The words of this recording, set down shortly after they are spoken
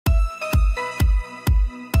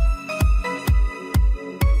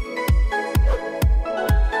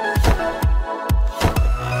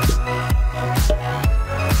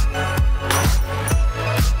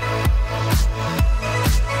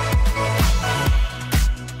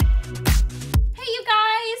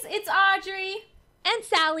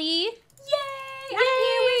Sally. Yay! I'm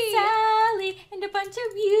here with Sally and a bunch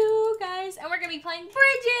of you guys, and we're gonna be playing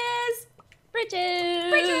Bridges.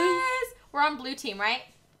 Bridges. We're on blue team, right?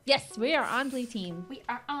 Yes, we are on blue team. We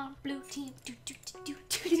are on blue team.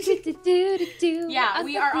 Yeah,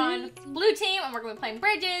 we are on blue team, and we're gonna be playing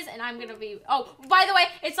Bridges, and I'm gonna be. Oh, by the way,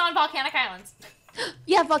 it's on Volcanic Islands.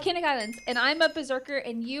 Yeah, Volcanic Islands, and I'm a berserker,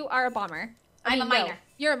 and you are a bomber. I'm a miner. No,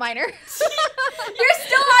 you're a miner. You're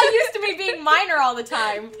still not used to me being miner all the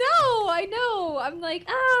time. No, I know. I'm like,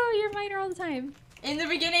 oh, you're a miner all the time. In the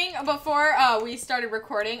beginning, before we started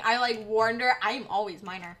recording, I like warned her, I am always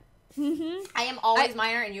miner. I am always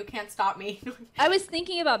miner, and you can't stop me. I was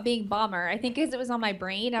thinking about being bomber. I think because it was on my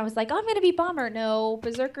brain, I was like, oh, I'm going to be bomber. No,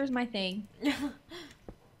 berserker's my thing.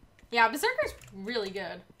 Yeah, berserker's really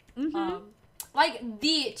good. Like,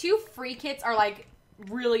 the 2 free kits are, like,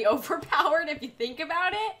 really overpowered if you think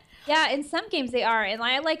about it. Yeah, in some games they are. And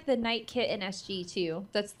I like the Knight kit in SG, too.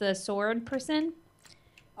 That's the sword person.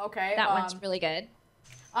 Okay. That one's really good.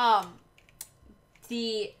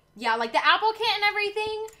 Yeah, like, the apple kit and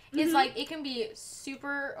everything is, like, it can be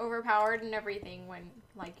super overpowered and everything when,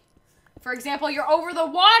 like, for example, you're over the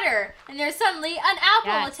water and there's suddenly an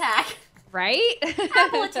apple attack. Right?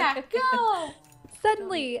 Apple attack, go!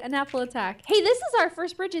 Suddenly, an apple attack. Hey, this is our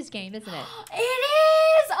first Bridges game, isn't it? It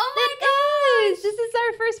is! Oh my gosh! This is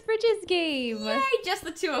our first Bridges game. Yay! Just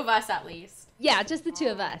the 2 of us, at least. Yeah, just the 2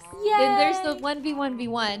 of us. Yay! Then there's the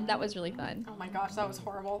 1v1v1. That was really fun. Oh my gosh, that was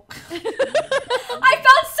horrible. I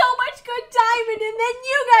felt so much good diamond, and then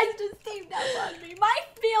you guys just teamed up on me. My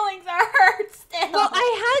feelings are hurt still. Well, I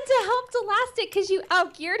had to help Delastic because you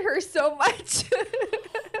outgeared her so much. Well,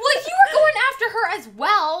 you were going after her as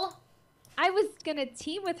well. I was going to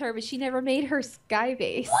team with her, but she never made her sky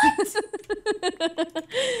base. What?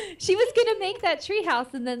 She was going to make that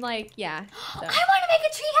treehouse, and then, like, yeah. So. I want to make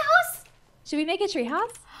a treehouse. Should we make a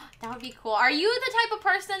treehouse? That would be cool. Are you the type of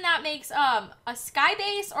person that makes a sky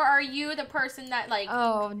base, or are you the person that, like...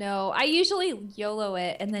 Oh, no. I usually YOLO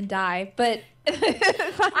it and then die, but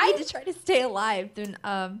if I need to try to stay alive, then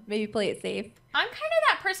maybe play it safe. I'm kind of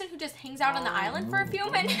that person who just hangs out on the island for a few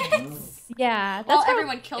minutes. Yeah. While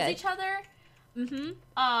everyone kills each other. Mm-hmm.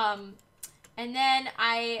 And then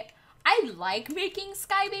I like making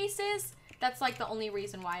sky bases. That's like the only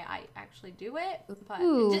reason why I actually do it. But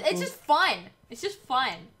it's just fun. It's just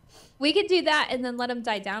fun. We could do that and then let them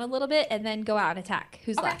die down a little bit and then go out and attack.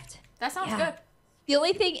 Who's left? That sounds good. The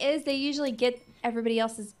only thing is they usually get everybody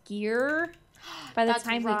else's gear by the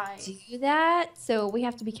time we do that. So we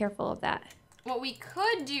have to be careful of that. What we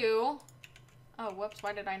could do... Oh, whoops.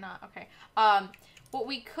 Why did I not? Okay. What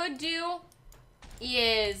we could do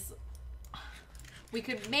is we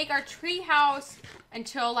could make our tree house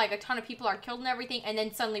until, like, a ton of people are killed and everything, and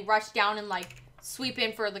then suddenly rush down and, like, sweep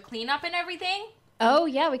in for the cleanup and everything. Oh,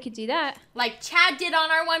 yeah, we could do that. Like Chad did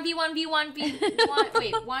on our 1v1v1v1.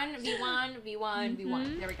 Wait,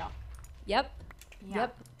 1v1v1v1. There we go. Yep. Yeah,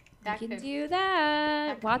 yep. We can do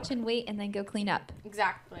that. Watch and wait and then go clean up.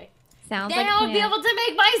 Exactly. Sounds then like I'll be able to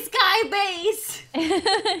make my sky base.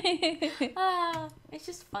 It's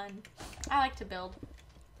just fun. I like to build.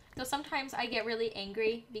 Though sometimes I get really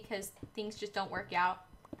angry because things just don't work out.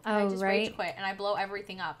 I just rage quit and I blow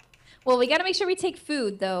everything up. Well, we got to make sure we take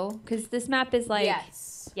food, though, because this map is like...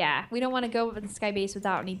 Yes. Yeah, we don't want to go over the sky base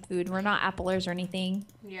without any food. We're not applers or anything.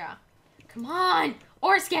 Yeah. Come on!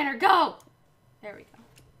 Ore scanner, go! There we go.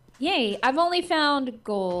 Yay, I've only found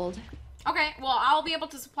gold. Okay, well, I'll be able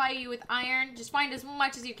to supply you with iron. Just find as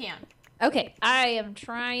much as you can. Okay, I am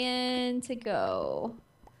trying to go.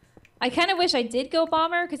 I kind of wish I did go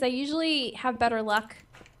bomber, because I usually have better luck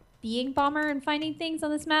being bomber and finding things on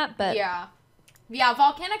this map, but... Yeah. Yeah,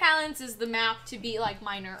 Volcanic Islands is the map to be, like,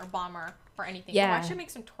 miner or bomber or anything. Yeah. Oh, I should make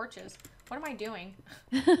some torches. What am I doing?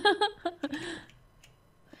 I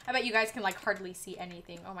bet you guys can, like, hardly see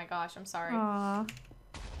anything. Oh, my gosh. I'm sorry. Aww.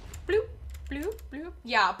 Bloop, bloop, bloop.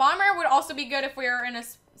 Yeah, bomber would also be good if we were in a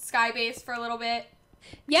sky base for a little bit.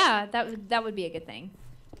 Yeah, that would be a good thing.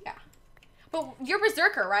 Yeah. But you're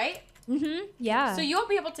berserker, right? Mm-hmm, yeah. So you'll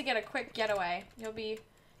be able to get a quick getaway. You'll be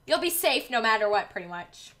safe no matter what, pretty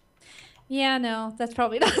much. Yeah, no, that's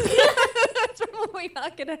probably not. That's probably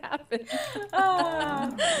not gonna happen.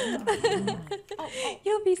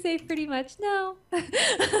 You'll be safe, pretty much. No.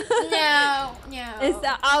 No.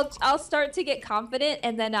 I'll start to get confident,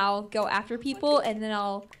 and then I'll go after people, and then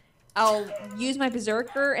I'll use my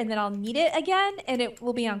berserker, and then I'll need it again, and it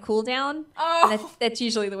will be on cooldown. Oh. And that's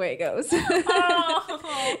usually the way it goes.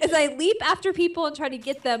 Oh. Is I leap after people and try to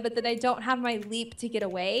get them, but then I don't have my leap to get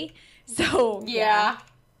away. So yeah.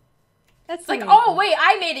 That's like, oh, wait,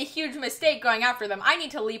 I made a huge mistake going after them. I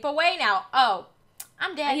need to leap away now. Oh,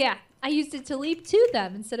 I'm dead. Yeah, I used it to leap to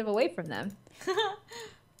them instead of away from them.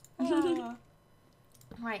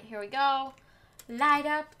 Right, here we go. Light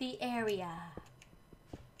up the area.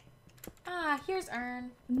 Here's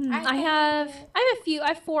Urn. I have a few. I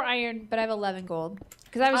have 4 iron, but I have 11 gold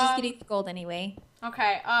because I was just getting the gold anyway.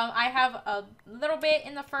 Okay. I have a little bit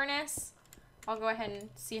in the furnace. I'll go ahead and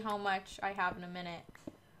see how much I have in a minute.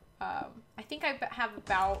 I think I have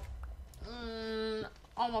about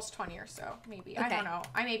almost 20 or so, maybe. Okay. I don't know.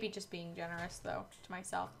 I may be just being generous though to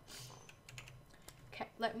myself. Okay,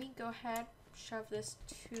 let me go ahead. Shove this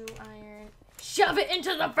 2 iron. Shove it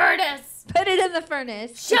into the furnace! Put it in the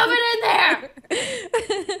furnace. Shove it in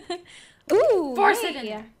there! Ooh. Force it in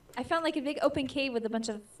there. I found like a big open cave with a bunch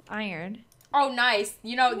of iron. Oh, nice.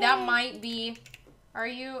 You know, that might be... Are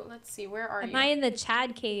you... Let's see, where are you? Am I in the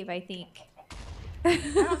Chad cave, I think? I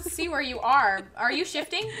don't see where you are. Are you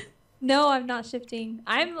shifting? No, I'm not shifting.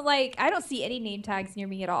 I'm like... I don't see any name tags near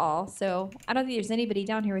me at all, so I don't think there's anybody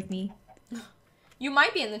down here with me. You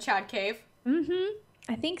might be in the Chad cave. Mm-hmm.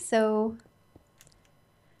 I think so.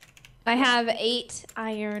 I have 8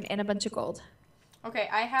 iron and a bunch of gold. Okay,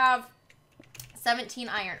 I have 17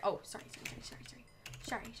 iron. Oh, sorry.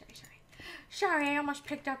 Sorry, I almost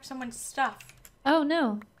picked up someone's stuff. Oh,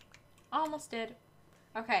 no. Almost did.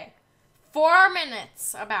 Okay. 4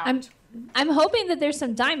 minutes about. I'm hoping that there's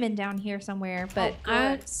some diamond down here somewhere, but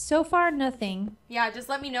so far nothing. Yeah, just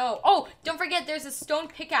let me know. Oh, don't forget there's a stone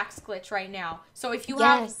pickaxe glitch right now. So if you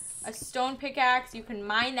have a stone pickaxe, you can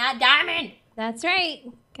mine that diamond. That's right.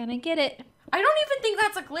 Gonna get it. I don't even think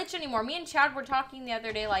that's a glitch anymore. Me and Chad were talking the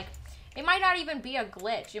other day, like, it might not even be a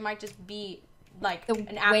glitch. It might just be, like,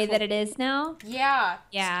 an actual way that it is now? Yeah.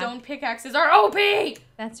 Stone pickaxes are OP!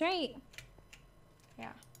 That's right.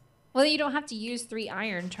 Yeah. Well, you don't have to use 3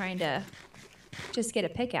 iron trying to just get a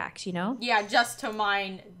pickaxe, you know? Yeah, just to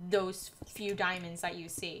mine those few diamonds that you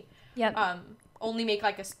see. Yep. Only make,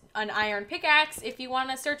 like, an iron pickaxe if you want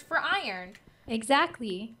to search for iron.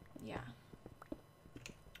 Exactly. Yeah.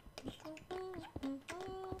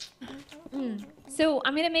 So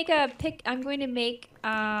I'm gonna make I'm going to make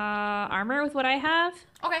armor with what I have.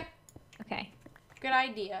 Okay. Okay. Good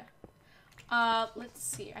idea. Let's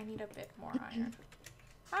see. I need a bit more iron.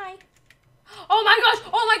 Hi. Oh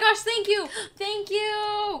my gosh, thank you. Thank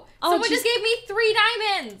you. Someone just gave me 3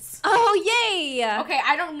 diamonds. Oh, yay. Okay,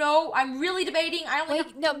 I don't know. I'm really debating. I only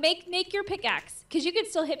have... No, make your pickaxe. Because you can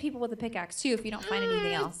still hit people with a pickaxe, too, if you don't find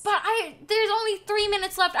anything else. But there's only 3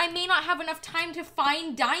 minutes left. I may not have enough time to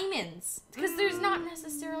find diamonds. Because there's not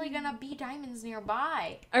necessarily going to be diamonds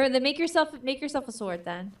nearby. All right, then make yourself a sword,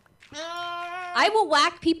 then. I will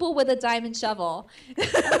whack people with a diamond shovel.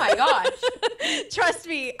 Oh my gosh. Trust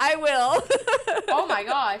me, I will. Oh my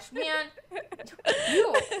gosh, man.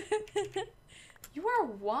 You are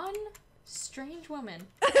one strange woman.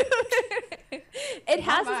 It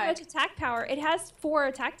has as much attack power. It has 4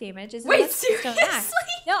 attack damage. Wait, seriously?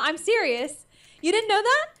 No, I'm serious. You didn't know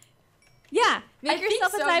that? Yeah. Make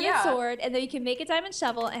yourself a diamond sword, and then you can make a diamond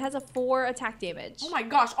shovel. It has a 4 attack damage. Oh my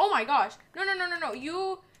gosh. Oh my gosh. No.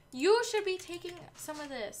 You should be taking some of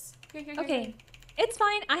this. Here. Okay. It's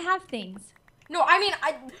fine. I have things. No, I mean,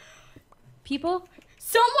 People?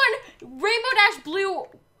 Someone, Rainbow Dash Blue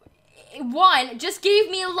 1, just gave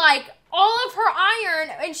me, like, all of her iron,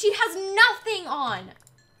 and she has nothing on.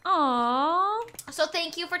 Aww. So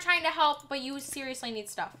thank you for trying to help, but you seriously need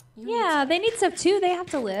stuff. They need stuff, too. They have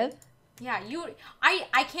to live. Yeah,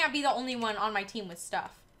 I can't be the only one on my team with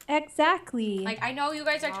stuff. Exactly. Like, I know you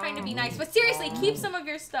guys are trying to be nice, but seriously, keep some of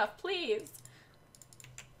your stuff, please.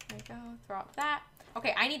 There we go. Throw up that.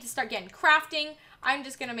 Okay, I need to start getting crafting. I'm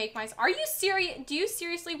just gonna make my... Are you serious? Do you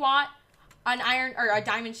seriously want an iron or a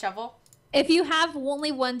diamond shovel? If you have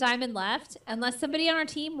only 1 diamond left, unless somebody on our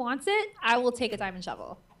team wants it, I will take a diamond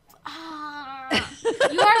shovel. You are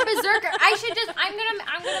a berserker. I'm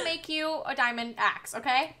gonna make you a diamond axe,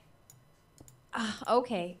 okay?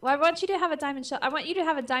 Okay. Well, I want you to have a diamond shovel. I want you to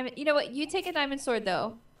have a diamond. You know what? You take a diamond sword,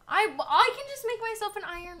 though. I can just make myself an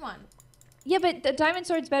iron one. Yeah, but the diamond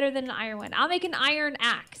sword's better than an iron one. I'll make an iron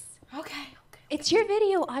axe. Okay. It's your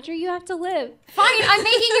video, Audrey. You have to live. Fine. I'm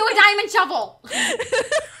making you a diamond shovel.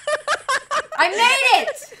 I made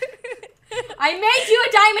it. I made you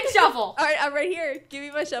a diamond shovel. All right, I'm right here. Give me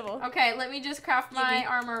my shovel. Okay, let me just craft my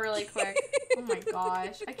armor really quick. Oh my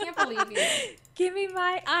gosh. I can't believe you. Give me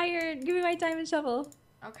my iron. Give me my diamond shovel.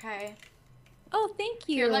 Okay. Oh, thank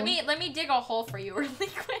you. Here, let me dig a hole for you really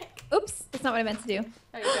quick. Oops, that's not what I meant to do.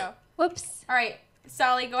 There you go. Whoops. All right,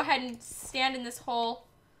 Sally, go ahead and stand in this hole.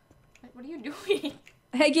 What are you doing?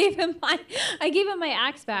 I gave him my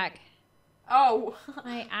axe back. Oh.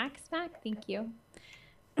 My axe back? Thank you.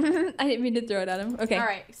 I didn't mean to throw it at him. Okay. All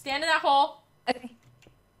right, stand in that hole. Okay.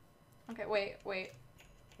 Okay, wait. Wait.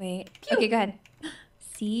 Pew. Okay, go ahead.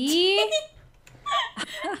 See?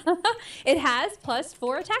 It has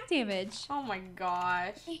 +4 attack damage. Oh my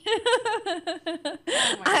gosh.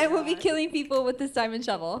 I will be gosh. killing people with this diamond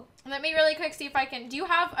shovel. Let me really quick see if I can. Do you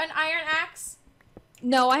have an iron axe?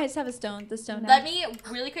 No, I just have a stone. The stone. Let me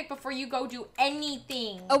really quick before you go do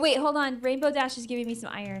anything. Oh wait, hold on. Rainbow Dash is giving me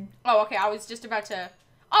some iron. Oh, okay. I was just about to.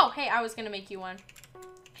 Oh, hey, I was gonna make you one.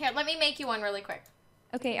 Here, let me make you one really quick.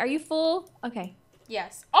 Okay, are you full? Okay.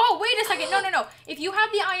 Yes. Oh, wait a second. No. If you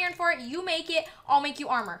have the iron for it, you make it. I'll make you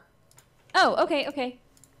armor. Oh, okay.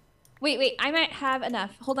 Wait. I might have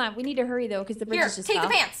enough. Hold on. We need to hurry though, because the bridge Here, is just take fell.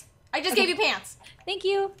 the pants. I just gave you pants. Thank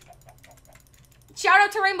you. Shout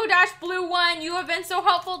out to Rainbow Dash Blue 1. You have been so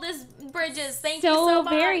helpful this bridges. Thank you so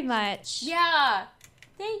much. very much. Yeah.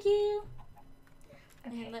 Thank you.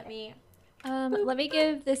 Okay. And let me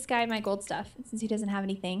give this guy my gold stuff since he doesn't have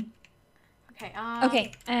anything. Okay.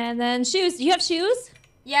 Okay, and then shoes. Do you have shoes?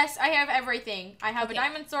 Yes, I have everything. I have a Okay.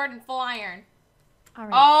 diamond sword and full iron. All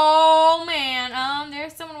right. Oh man.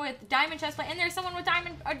 There's someone with diamond chestplate and there's someone with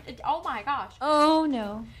diamond. Oh my gosh. Oh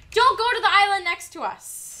no. Don't go to the island next to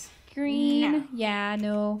us. Green. No. Yeah,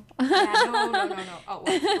 no. Yeah, no. Oh,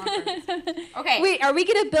 well, okay. Wait, are we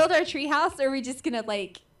gonna build our treehouse, or are we just gonna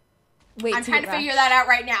like wait? I'm trying to figure that out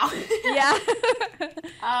right now. Yeah.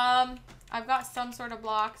 I've got some sort of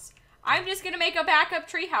blocks. I'm just gonna make a backup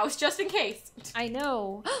treehouse just in case. I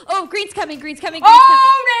know. Oh, green's coming. Oh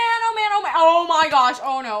man! Oh my gosh!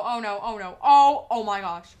 Oh no! Oh my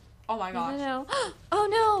gosh! No. Oh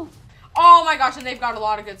no. Oh my gosh! And they've got a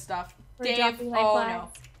lot of good stuff. We're Dave. dropping my Oh flags. no.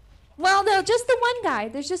 Well, no, just the one guy.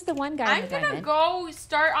 There's just the one guy. I'm gonna go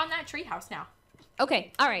start on that treehouse now.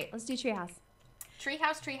 Okay. All right. Let's do treehouse.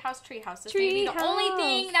 Treehouse. This may be the only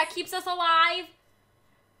thing that keeps us alive.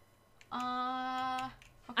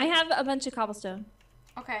 Okay. I have a bunch of cobblestone.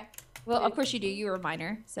 Okay. Well, of course you do. You were a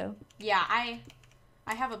miner, so. Yeah, I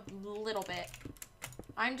have a little bit.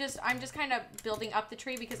 I'm just kind of building up the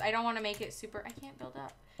tree because I don't want to make it super. I can't build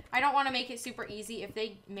up. I don't want to make it super easy if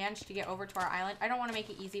they manage to get over to our island. I don't want to make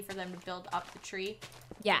it easy for them to build up the tree.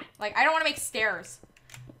 Yeah. Like, I don't want to make stairs.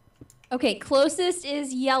 Okay, closest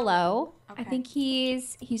is yellow. Okay. I think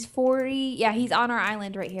he's 40. Yeah, he's on our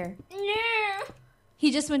island right here. No.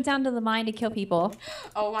 He just went down to the mine to kill people.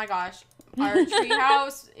 Oh my gosh. Our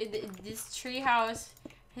treehouse, this treehouse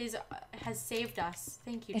has saved us.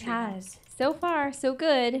 Thank you, It treehouse. has. So far, so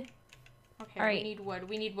good. Okay, All right.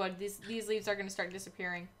 we need wood. These leaves are going to start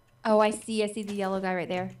disappearing. Oh, I see the yellow guy right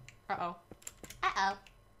there. Uh-oh.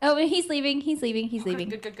 Oh, and he's leaving. He's leaving.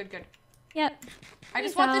 Good. Yep. I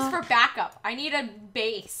just want this for backup. I need a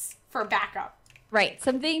base for backup. Right.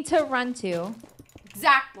 Something to run to.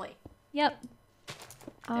 Exactly. Yep.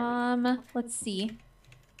 Let's see.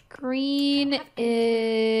 Green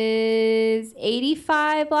is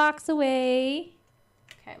 85 blocks away.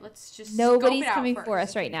 Okay, let's just Nobody's scope it out coming first. for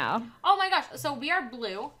us right now. Oh my gosh. So we are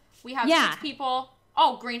blue. We have Yeah. 6 people.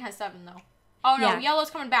 Oh, green has 7 though. Oh no, Yeah. yellow's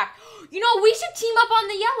coming back. You know, we should team up on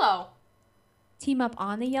the yellow. Team up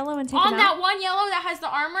on the yellow and take On him that out? one yellow that has the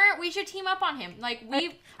armor, we should team up on him. Like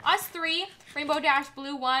us 3, Rainbow Dash,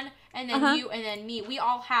 Blue 1, and then you, and then me. We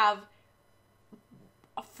all have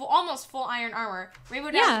almost full iron armor.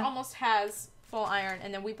 Rainbow Dash almost has full iron,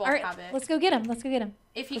 and then we both have it. Let's go get him.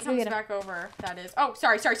 If he comes back over, that is. Oh,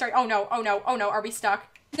 sorry. Oh no. Are we stuck?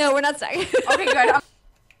 No, we're not stuck. Okay, good.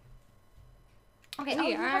 Okay,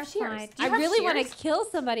 We you are have shears. fine. Do you I have really want to shears? kill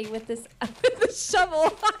somebody with this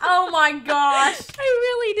shovel. Oh my gosh. I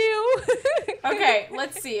really do. Okay,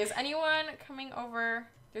 let's see. Is anyone coming over?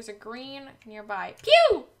 There's a green nearby.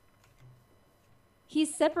 Pew!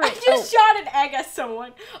 He's separate. I just shot an egg at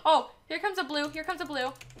someone. Oh, here comes a blue.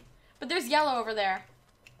 But there's yellow over there.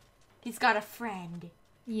 He's got a friend.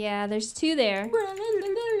 Yeah, there's 2 there.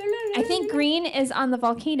 I think green is on the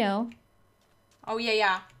volcano. Oh,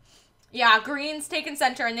 yeah. Yeah, green's taking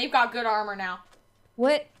center, and they've got good armor now.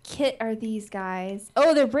 What kit are these guys?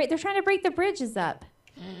 Oh, they're trying to break the bridges up.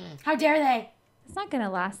 How dare they? It's not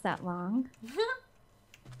gonna last that long.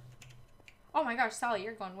 Oh my gosh, Sally,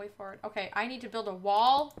 you're going way forward. Okay, I need to build a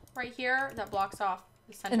wall right here that blocks off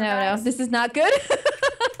the center. No, this is not good.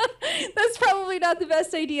 That's probably not the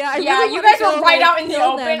best idea. Yeah, you guys were right out in the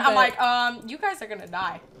open. I'm like, you guys are gonna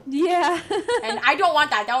die. Yeah. And I don't want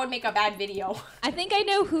that. That would make a bad video. I think I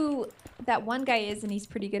know who that one guy is, and he's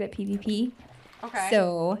pretty good at PvP. Okay.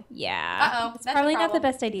 So, yeah. Uh-oh, It's that's probably a not the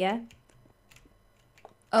problem. best idea.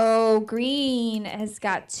 Oh, green has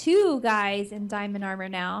got 2 guys in diamond armor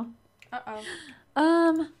now.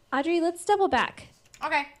 Uh-oh. Audrey, let's double back.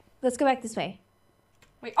 Okay. Let's go back this way.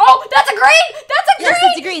 Wait. Oh, that's a green! That's a green! Yes,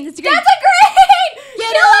 that's a green. That's a green. That's a green!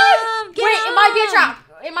 Get him! Get Wait, him! it might be a trap.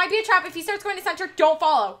 It might be a trap. If he starts going to center, don't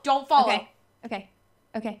follow. Don't follow. Okay. Okay.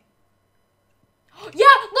 Okay. Yeah,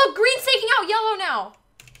 look, green's taking out yellow now.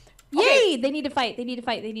 Yay! They need to fight. They need to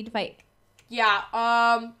fight. They need to fight. Yeah,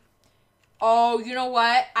 oh, you know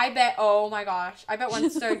what? I bet, oh my gosh. I bet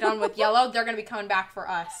once they're done with yellow, they're going to be coming back for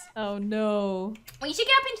us. Oh, no. We should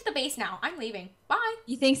get up into the base now. I'm leaving. Bye.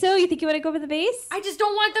 You think so? You think you want to go over the base? I just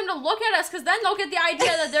don't want them to look at us because then they'll get the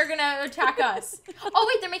idea that they're going to attack us. Oh,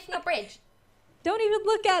 wait, they're making a bridge. Don't even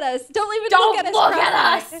look at us. Don't even Don't look at us. look at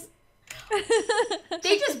us.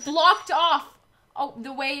 They just blocked off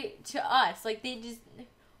the way to us. Like, they just,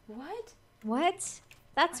 what? What?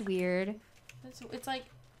 That's weird. It's like,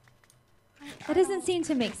 That doesn't seem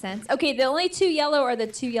to make sense. Okay, the only 2 yellow are the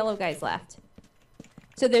 2 yellow guys left.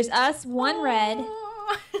 So there's us, 1 red.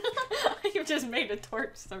 You just made a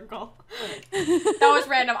torch circle. That was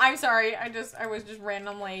random. I'm sorry. I was just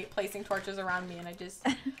randomly placing torches around me, and I just.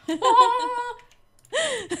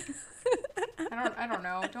 I don't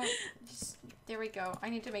know. There we go. I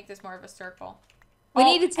need to make this more of a circle. We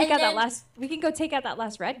need to take out that last. We can go take out that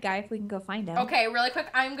last red guy if we can go find him. Okay, really quick.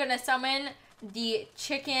 I'm gonna summon the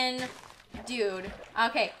chicken dude.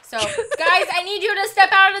 Okay, so guys, I need you to step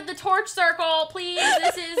out of the torch circle, please.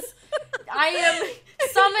 I am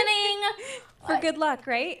summoning for good luck,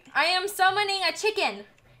 right? I am summoning a chicken.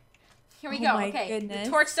 Here we go. My okay, goodness.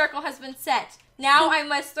 the torch circle has been set. Now I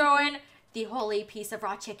must throw in the holy piece of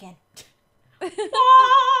raw chicken.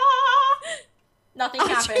 Nothing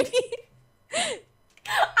happened.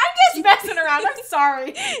 I'm just messing around. I'm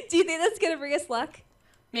sorry. Do you think that's gonna bring us luck?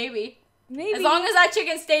 Maybe. Maybe. As long as that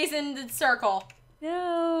chicken stays in the circle.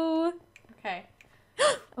 No. Okay.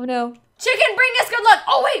 Oh no. Chicken, bring us good luck.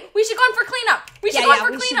 Oh wait, we should go in for cleanup. We should go in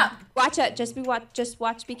for cleanup. Watch out. Just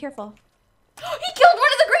watch. Be careful. He killed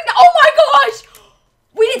one of the green. Oh my gosh!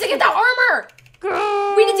 We need to get that armor.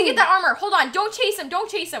 Girl. We need to get that armor. Hold on. Don't chase him. Don't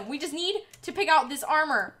chase him. We just need to pick out this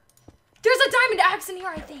armor. There's a diamond axe in here,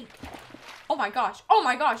 I think. Oh my gosh. Oh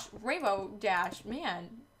my gosh. Rainbow Dash. Man.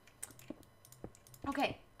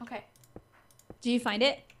 Okay. Okay. Do you find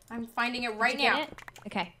it? I'm finding it right now.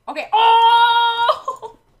 Okay. Okay.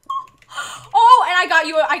 Oh! Oh, and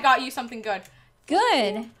I got you something good.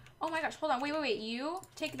 Good. Oh my gosh. Hold on. Wait. You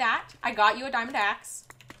take that. I got you a diamond axe.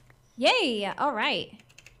 Yay. All right.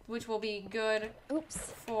 Which will be good. Oops.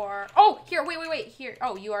 For... Oh, here. Wait. Here.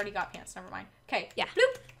 Oh, you already got pants. Never mind. Okay. Yeah.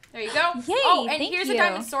 Bloop. There you go. Yay. Oh, and thank here's you. a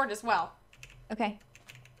diamond sword as well. Okay.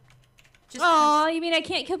 Oh, you mean I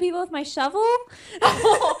can't kill people with my shovel?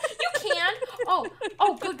 Oh, you can.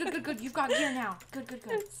 Oh, good. You've got gear now. Good.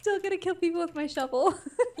 I'm still gonna kill people with my shovel.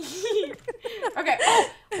 Okay. Oh,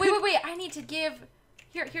 wait. I need to give.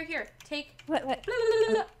 Here. Take. What?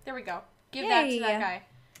 There we go. Give that to that guy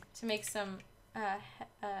to make some.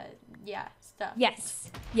 Stuff. Yes.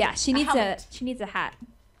 Yeah. She needs a hat.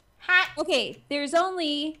 Hat. Okay. There's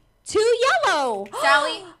only 2 yellow.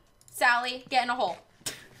 Sally, get in a hole.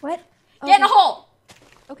 What? Get in a hole.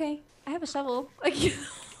 Okay. I have a shovel. Pew.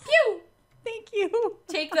 Thank you.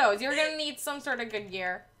 Take those. You're gonna need some sort of good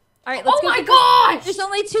gear. All right. Let's go. Oh my gosh! There's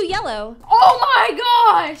only 2 yellow. Oh my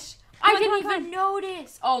gosh! I didn't Come even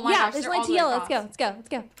notice. Oh my yeah, gosh! there's They're only all 2 the way yellow. across. Let's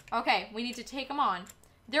go. Okay, we need to take them on.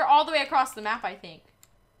 They're all the way across the map, I think.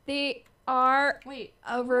 They are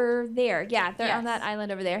over there. Yeah, they're on that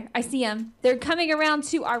island over there. I see them. They're coming around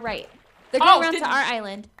to our right. They're going around to our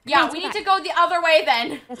island. Yeah, we need to go the other way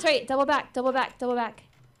then. That's right. Double back. Come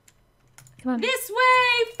on. This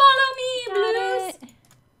way. Follow me, Blues.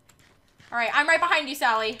 All right, I'm right behind you,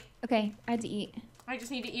 Sally. Okay, I had to eat. I just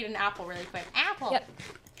need to eat an apple really quick. Apple. Yep.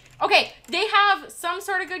 Okay, they have some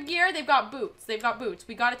sort of good gear. They've got boots.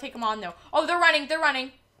 We got to take them on, though. Oh, they're running.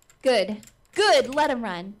 Good. Let them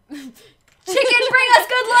run. Chicken, bring us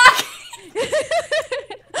good luck.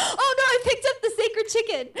 Oh no, I picked up the sacred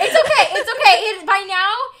chicken. It's okay. By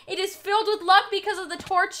now, it is filled with luck because of the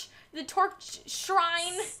torch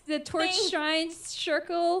shrine. The torch shrine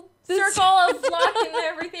circle. Circle of luck and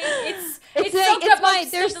everything.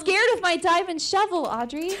 They're scared of my diamond shovel,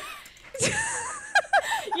 Audrey.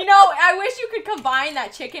 You know, I wish you could combine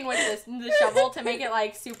that chicken with the shovel to make it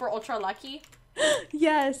like super ultra lucky.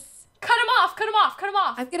 Yes. Cut him off.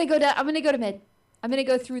 I'm gonna go to mid. I'm gonna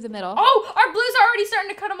go through the middle. Oh, our blues are already starting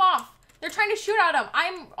to cut him off. They're trying to shoot at him.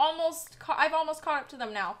 I've almost caught up to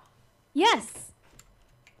them now. Yes.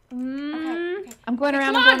 Okay. I'm going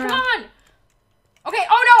around. Come on. Okay.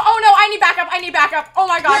 Oh no. I need backup. Oh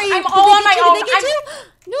my gosh. I'm all on my own.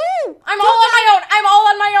 No. I'm all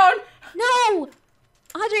on my own. No.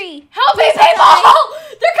 Audrey. Help me, people!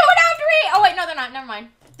 They're coming after me. Oh wait, no, they're not. Never mind.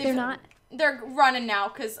 They're not. They're running now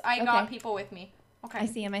because I got people with me. Okay. I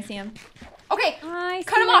see him. Okay.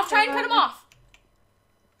 Cut him off. Try and cut him off.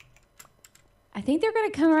 I think they're going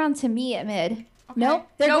to come around to me at mid. Okay. Nope.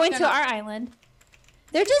 They're going to our island.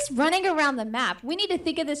 They're just running around the map. We need to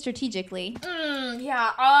think of this strategically.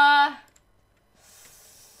 Yeah.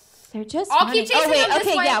 They're just I'll keep chasing them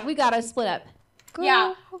this way. Yeah, we got to split up. Go.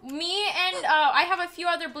 Yeah. Me and I have a few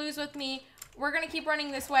other blues with me. We're going to keep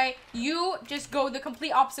running this way. You just go the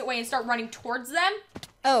complete opposite way and start running towards them.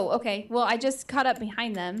 Oh, okay. Well, I just caught up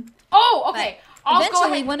behind them. Oh, okay.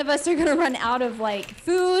 Eventually, one of us are going to run out of, like,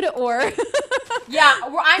 food or... Yeah,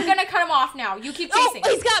 I'm going to cut him off now. You keep chasing. Oh,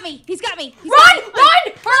 he's got me. Run!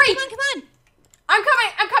 Hurry! Come on. I'm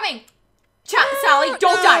coming. Sally,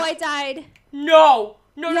 don't die. No, I died. No.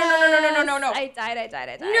 No. I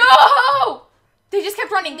died. No! They just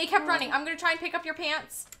kept running. I'm going to try and pick up your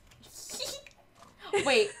pants.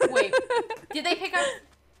 Wait. Did they pick up?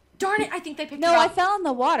 Darn it, I think they picked it up. No, I fell in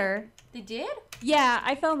the water. They did? Yeah,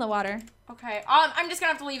 I fell in the water. Okay. I'm just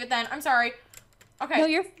gonna have to leave it then. I'm sorry. Okay. No,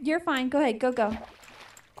 you're fine. Go ahead. Go.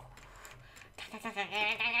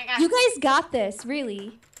 You guys got this,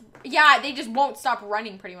 really. Yeah, they just won't stop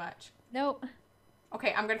running pretty much. Nope.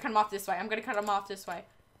 Okay, I'm gonna cut them off this way.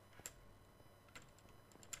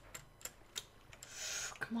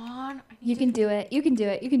 Come on. You can do it.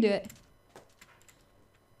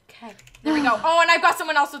 Okay, there we go. Oh, and I've got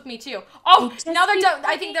someone else with me too. Oh, now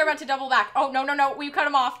I think they're about to double back. Oh, no, we cut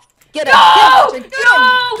them off. Get him! No! Get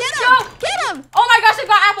him! Oh my gosh, they've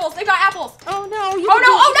got apples. Oh no! No!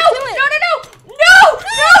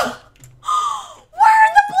 Where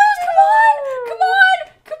are the blues? Come on!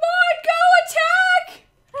 Go attack!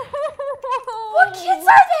 What kids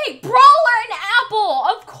are they? Brawler and Apple,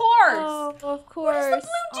 of course. Oh, of course. What is the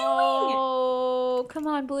blue doing? Oh, come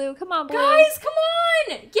on, blue. Guys, come on!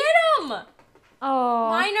 Get him! Oh.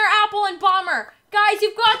 Miner, Apple, and Bomber. Guys,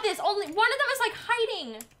 you've got this. Only one of them is like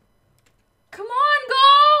hiding. Come on,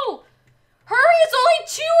 go! Hurry, it's only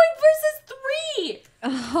 2 versus 3.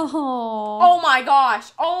 Oh my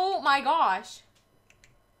gosh.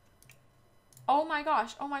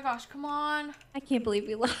 Come on. I can't believe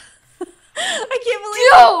we lost.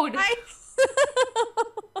 Dude!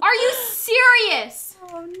 Are you serious?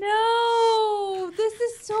 Oh no! This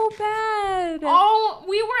is so bad. Oh,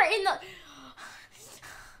 we were in the...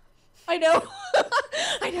 I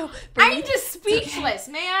know. I'm just speechless,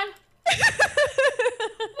 man.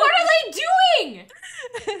 What are they doing?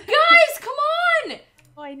 Guys, come on.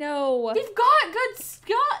 Oh, I know. They've got good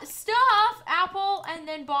stuff. Apple and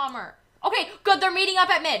then Bomber. Okay, good. They're meeting up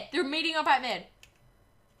at mid.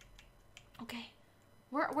 Okay.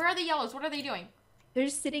 Where are the yellows? What are they doing? They're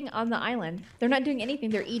just sitting on the island. They're not doing anything.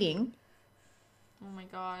 They're eating. Oh my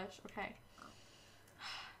gosh. Okay.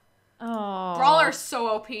 Oh. Brawler's so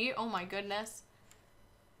OP. Oh my goodness.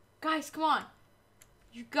 Guys, come on.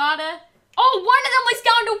 You gotta... Oh, one of them was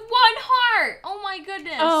down to 1 heart. Oh my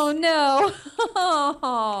goodness. Oh no.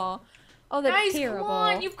 Oh, that's Guys, terrible. Come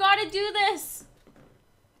on. You've got to do this.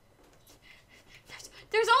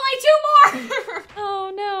 There's only 2 more.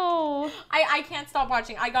 Oh no. I can't stop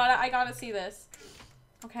watching. I gotta see this.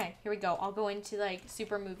 Okay, here we go. I'll go into like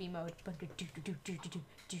super movie mode.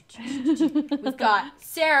 We've got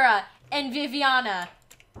Sarah and Viviana.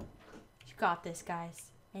 You got this,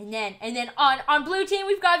 guys. And then on blue team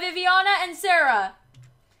we've got Viviana and Sarah.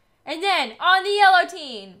 And then on the yellow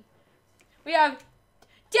team we have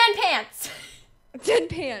Den Pants. Den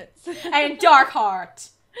Pants. And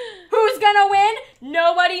Darkheart. Who's gonna win?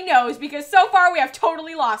 Nobody knows because so far we have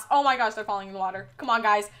totally lost. Oh my gosh, they're falling in the water. Come on,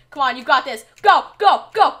 guys. Come on, you've got this. Go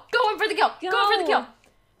in for the kill. Go in for the kill.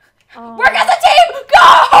 Oh. Work as a team. Go!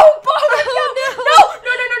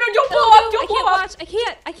 No, don't blow up. Don't blow up.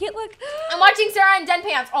 I can't look. I'm watching Sarah and Den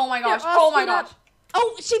Pants. Oh my gosh. Oh my gosh.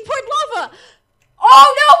 Oh, she poured lava.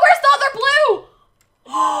 Oh no, where's the other blue?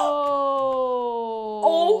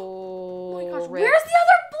 Oh my gosh, where's the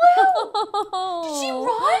other blue? Did she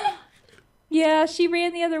run? Yeah, she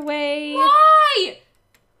ran the other way. Why?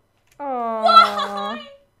 Oh. Why?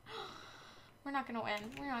 We're not gonna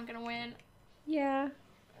win. Yeah.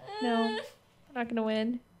 No, we're not gonna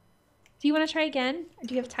win. Do you want to try again? Or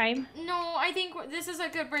do you have time? No, I think this is a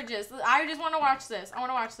good bridges. I just want to watch this. Okay.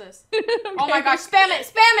 Oh my gosh, spam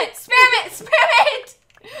it. Yeah. Spam it.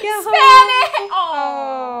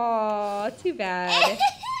 Oh, too bad.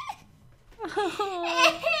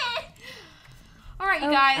 All right,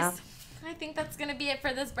 you guys. I think that's going to be it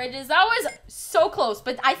for this bridges. That was so close,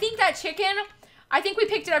 but I think that chicken, we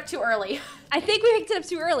picked it up too early.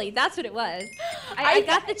 That's what it was. I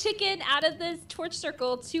got the chicken out of the torch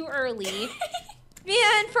circle too early.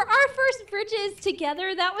 Man, for our first bridges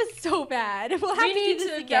together, that was so bad. We'll have We need to do this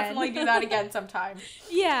to again. definitely do that again sometime.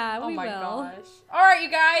 Yeah, we Oh my will. gosh. All right, you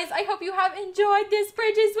guys. I hope you have enjoyed this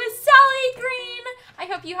Bridges with Sally Green. I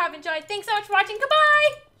hope you have enjoyed. Thanks so much for watching.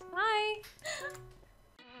 Goodbye. Bye.